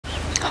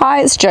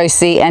Hi, it's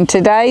Josie, and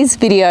today's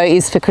video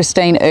is for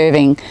Christine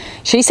Irving.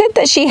 She said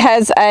that she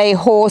has a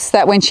horse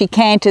that when she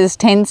canters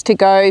tends to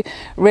go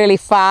really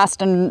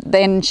fast and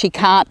then she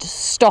can't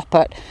stop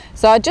it.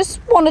 So I just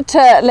wanted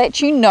to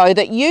let you know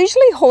that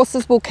usually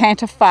horses will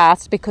canter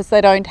fast because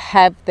they don't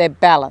have their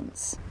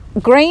balance.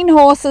 Green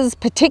horses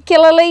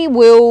particularly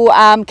will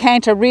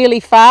canter really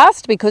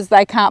fast because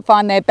they can't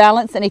find their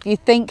balance. And if you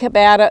think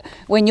about it,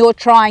 when you're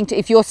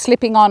if you're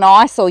slipping on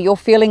ice or you're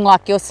feeling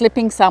like you're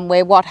slipping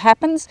somewhere, what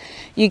happens?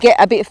 You get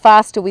a bit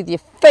faster with your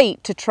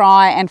feet to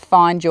try and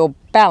find your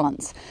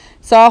balance.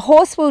 So a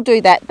horse will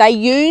do that. They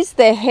use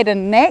their head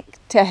and neck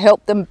to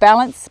help them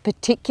balance,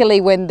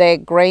 particularly when they're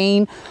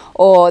green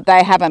or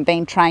they haven't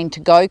been trained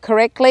to go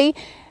correctly,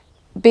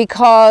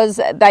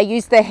 because they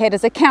use their head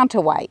as a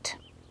counterweight.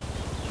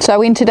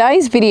 So in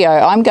today's video,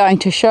 I'm going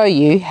to show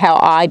you how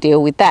I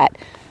deal with that.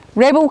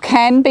 Rebel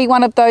can be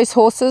one of those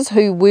horses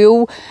who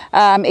will,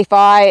 if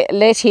I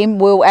let him,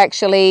 will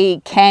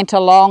actually cant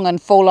along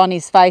and fall on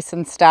his face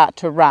and start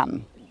to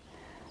run.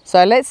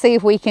 So let's see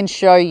if we can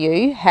show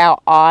you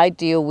how I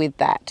deal with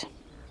that.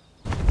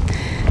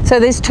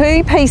 So there's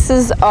two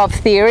pieces of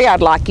theory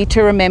I'd like you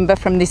to remember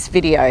from this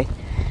video.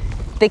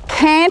 The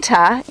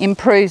canter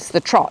improves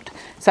the trot.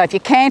 So if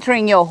you're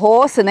cantering your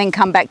horse and then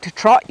come back to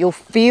trot, you'll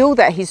feel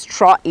that his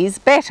trot is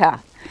better.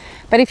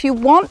 But if you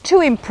want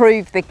to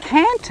improve the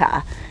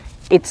canter,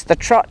 it's the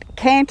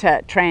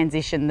trot-canter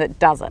transition that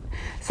does it.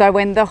 So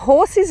when the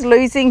horse is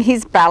losing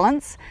his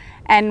balance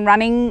and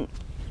running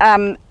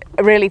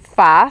really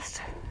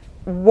fast,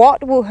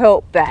 what will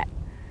help that?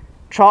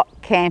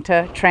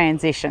 Trot-canter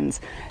transitions.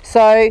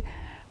 So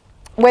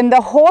when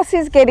the horse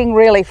is getting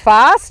really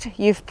fast,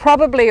 you've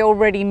probably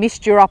already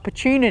missed your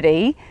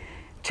opportunity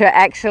to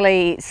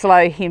actually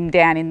slow him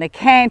down in the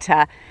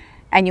canter,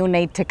 and you'll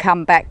need to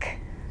come back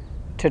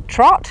to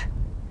trot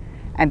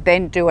and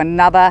then do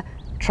another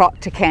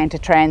trot to canter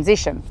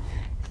transition.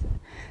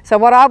 So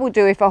what I will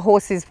do if a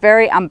horse is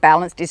very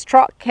unbalanced is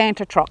trot,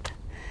 canter, trot.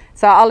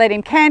 So I'll let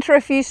him canter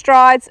a few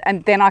strides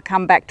and then I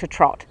come back to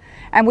trot.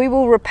 And we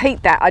will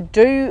repeat that. I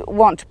do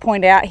want to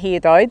point out here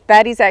though,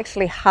 that is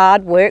actually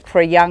hard work for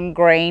a young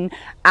green,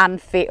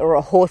 unfit, or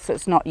a horse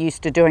that's not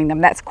used to doing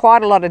them. That's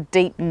quite a lot of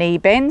deep knee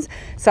bends.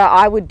 So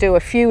I would do a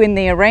few in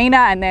the arena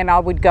and then I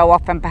would go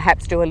off and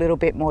perhaps do a little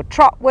bit more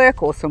trot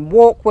work or some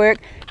walk work.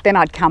 Then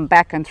I'd come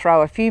back and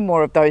throw a few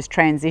more of those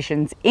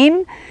transitions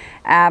in.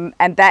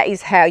 And that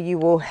is how you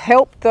will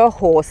help the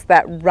horse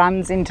that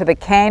runs into the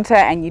canter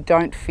and you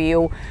don't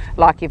feel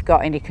like you've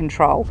got any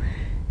control.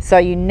 So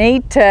you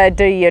need to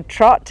do your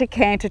trot to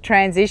canter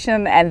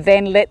transition and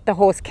then let the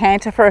horse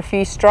canter for a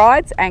few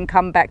strides and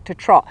come back to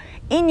trot.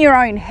 In your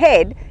own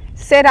head,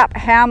 set up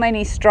how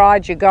many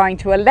strides you're going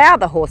to allow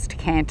the horse to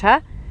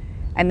canter,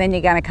 and then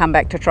you're going to come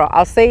back to trot.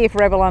 I'll see if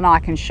Rebel and I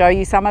can show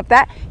you some of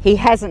that. He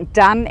hasn't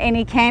done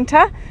any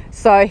canter,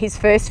 so his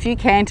first few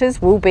canters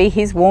will be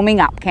his warming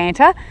up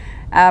canter,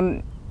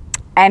 and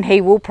he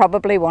will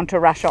probably want to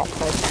rush off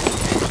those.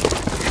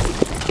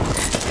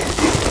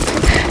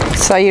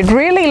 So you'd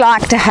really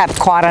like to have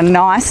quite a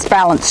nice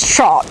balanced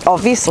trot,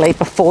 obviously,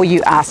 before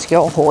you ask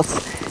your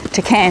horse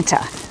to canter.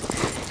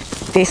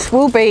 This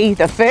will be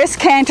the first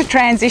canter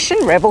transition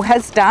Rebel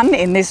has done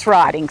in this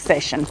riding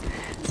session.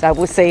 So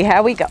we'll see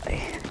how we go.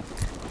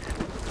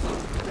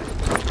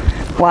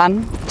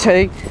 1,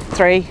 2,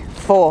 3,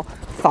 4,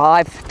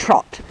 5,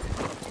 trot.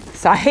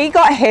 So he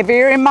got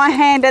heavier in my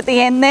hand at the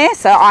end there,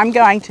 so I'm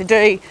going to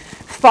do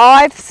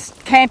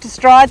 5 canter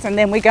strides and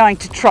then we're going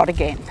to trot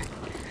again.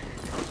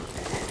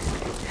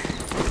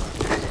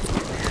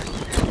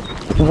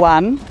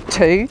 1,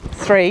 2,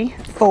 3,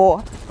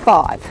 4,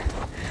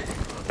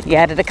 5. You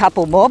added a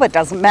couple more, but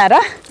doesn't matter.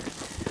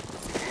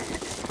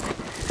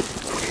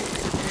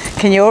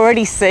 Can you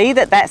already see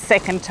that that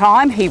second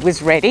time he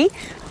was ready?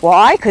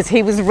 Why? Because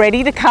he was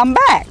ready to come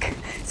back.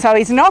 So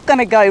he's not going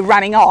to go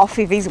running off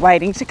if he's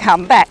waiting to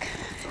come back.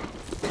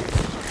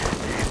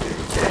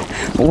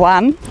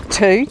 1,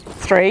 2,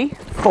 3,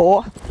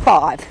 4,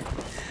 5.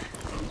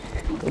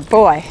 Good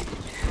boy.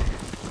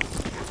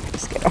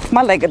 Just get off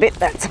my leg a bit,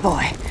 that's a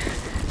boy.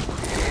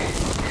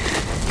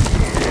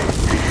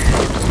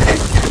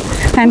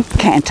 And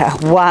canter.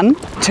 1,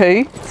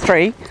 2,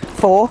 3,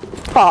 4,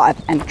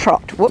 5, and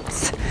trot.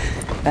 Whoops,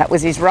 that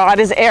was his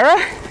rider's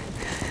error.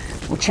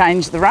 We'll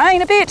change the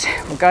rein a bit.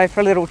 We'll go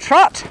for a little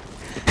trot.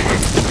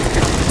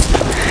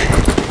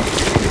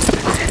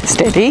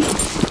 Steady.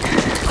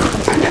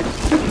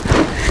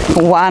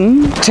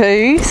 1,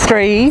 2,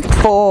 3,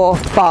 4,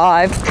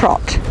 5,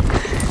 trot.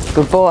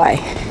 Good boy.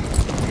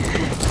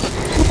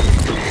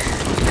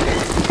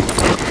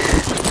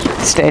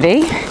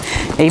 Steady.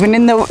 Even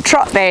in the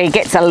trot there, he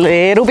gets a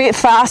little bit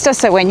faster,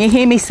 so when you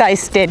hear me say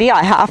steady,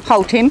 I half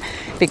halt him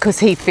because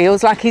he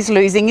feels like he's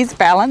losing his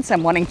balance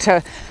and wanting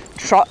to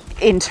trot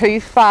into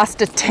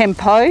faster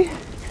tempo.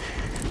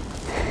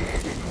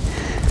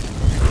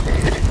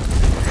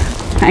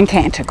 And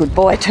canter, good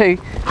boy. 2,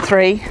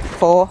 3,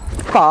 4,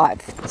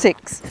 5,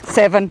 6,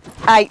 7,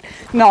 8,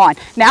 9.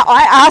 Now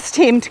I asked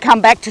him to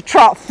come back to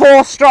trot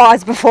 4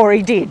 strides before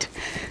he did.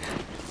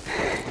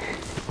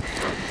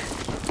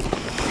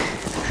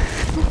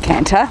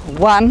 Canter.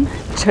 1,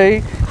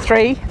 2,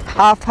 3,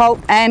 half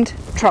halt and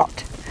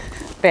trot.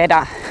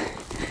 Better.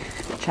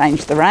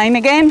 Change the rein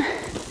again.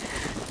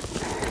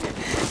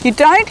 You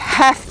don't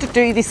have to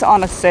do this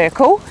on a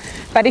circle,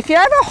 but if you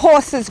have a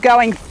horse that's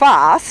going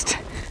fast,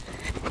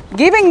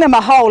 giving them a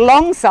whole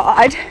long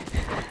side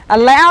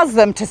allows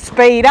them to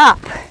speed up.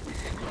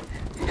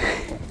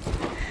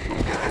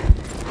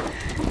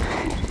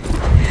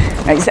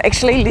 He's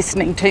actually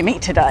listening to me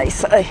today,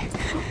 so,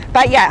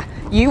 but yeah,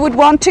 you would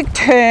want to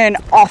turn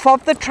off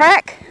of the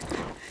track.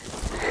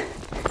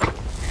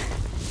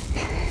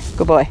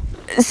 Good boy.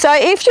 So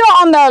if you're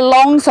on the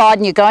long side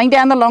and you're going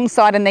down the long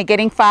side and they're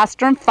getting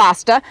faster and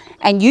faster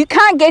and you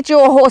can't get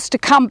your horse to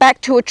come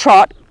back to a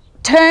trot,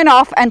 turn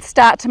off and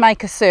start to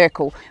make a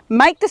circle.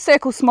 Make the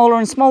circle smaller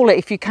and smaller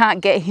if you can't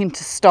get him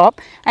to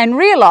stop, and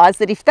realise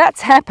that if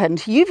that's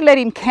happened, you've let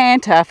him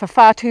canter for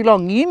far too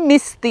long. You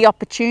missed the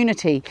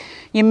opportunity.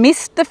 You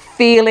missed the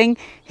feeling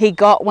he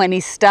got when he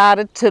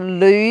started to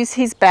lose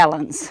his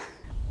balance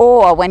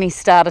or when he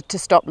started to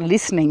stop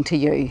listening to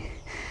you.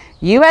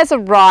 You as a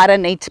rider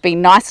need to be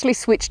nicely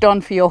switched on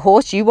for your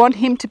horse. You want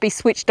him to be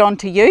switched on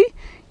to you.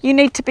 You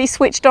need to be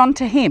switched on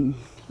to him.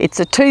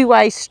 It's a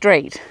two-way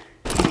street.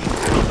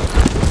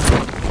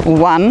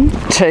 1,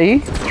 2,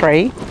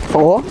 3,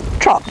 4,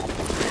 trot.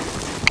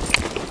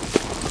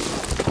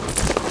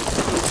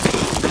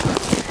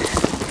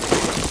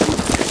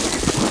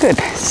 Good,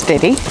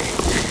 steady,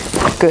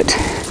 good,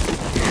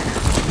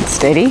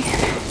 steady.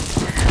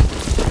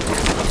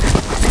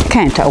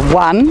 Canter,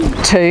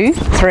 1, 2,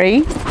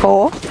 3,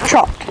 4,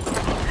 trot.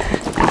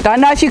 Now, I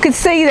don't know if you could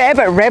see there,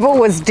 but Rebel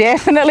was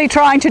definitely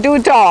trying to do a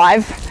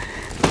dive.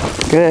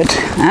 Good,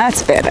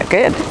 that's better,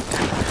 good.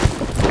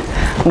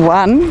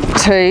 1,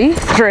 2,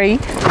 3,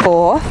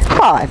 4,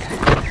 5.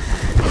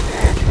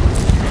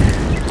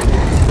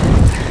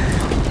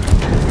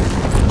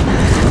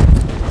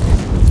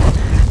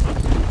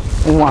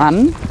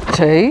 One,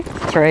 2,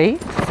 3,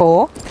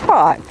 4,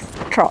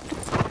 5. Trot.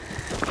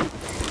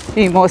 A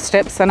few more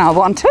steps than I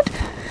wanted.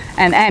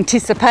 And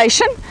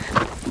anticipation.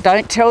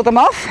 Don't tell them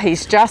off.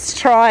 He's just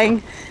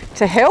trying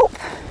to help.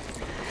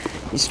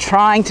 He's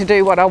trying to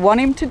do what I want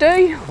him to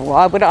do.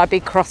 Why would I be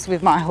cross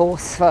with my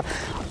horse for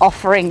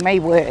offering me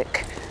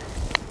work?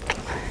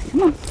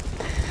 Come on.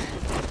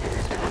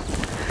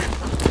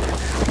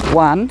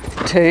 1,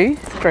 2,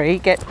 3,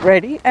 get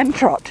ready and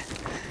trot.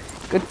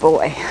 Good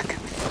boy.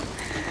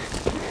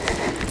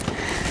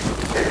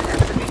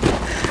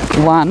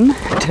 1,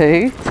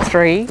 2,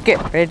 3,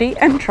 get ready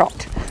and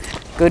trot.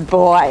 Good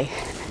boy.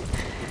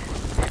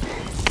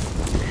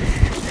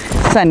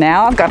 So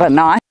now I've got a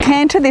nice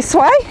canter this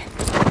way.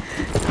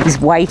 He's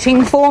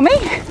waiting for me.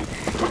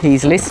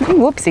 He's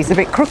listening. Whoops, he's a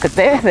bit crooked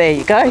there. There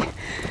you go.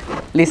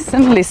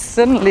 Listen,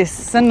 listen,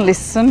 listen,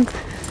 listen.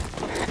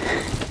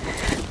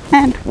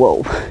 And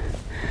whoa.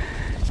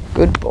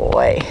 Good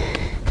boy.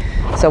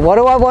 So what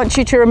do I want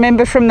you to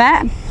remember from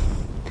that?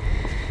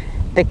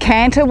 The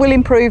canter will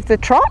improve the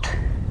trot.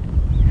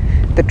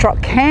 The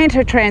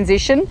trot-canter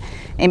transition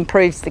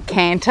improves the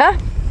canter.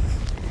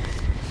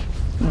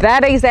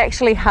 That is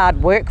actually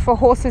hard work for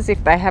horses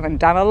if they haven't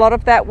done a lot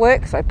of that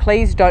work, so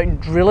please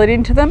don't drill it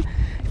into them.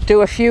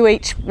 Do a few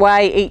each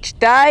way each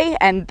day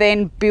and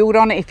then build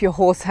on it if your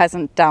horse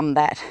hasn't done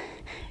that.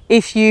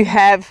 If you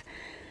have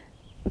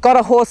got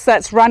a horse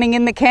that's running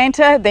in the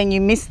canter, then you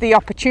miss the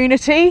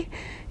opportunity.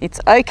 It's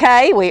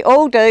okay, we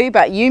all do,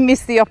 but you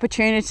miss the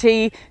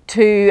opportunity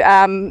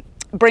to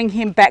bring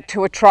him back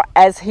to a trot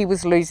as he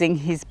was losing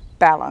his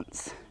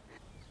balance.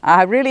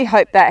 I really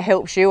hope that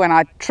helps you, and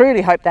I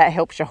truly hope that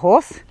helps your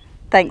horse.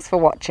 Thanks for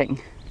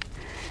watching.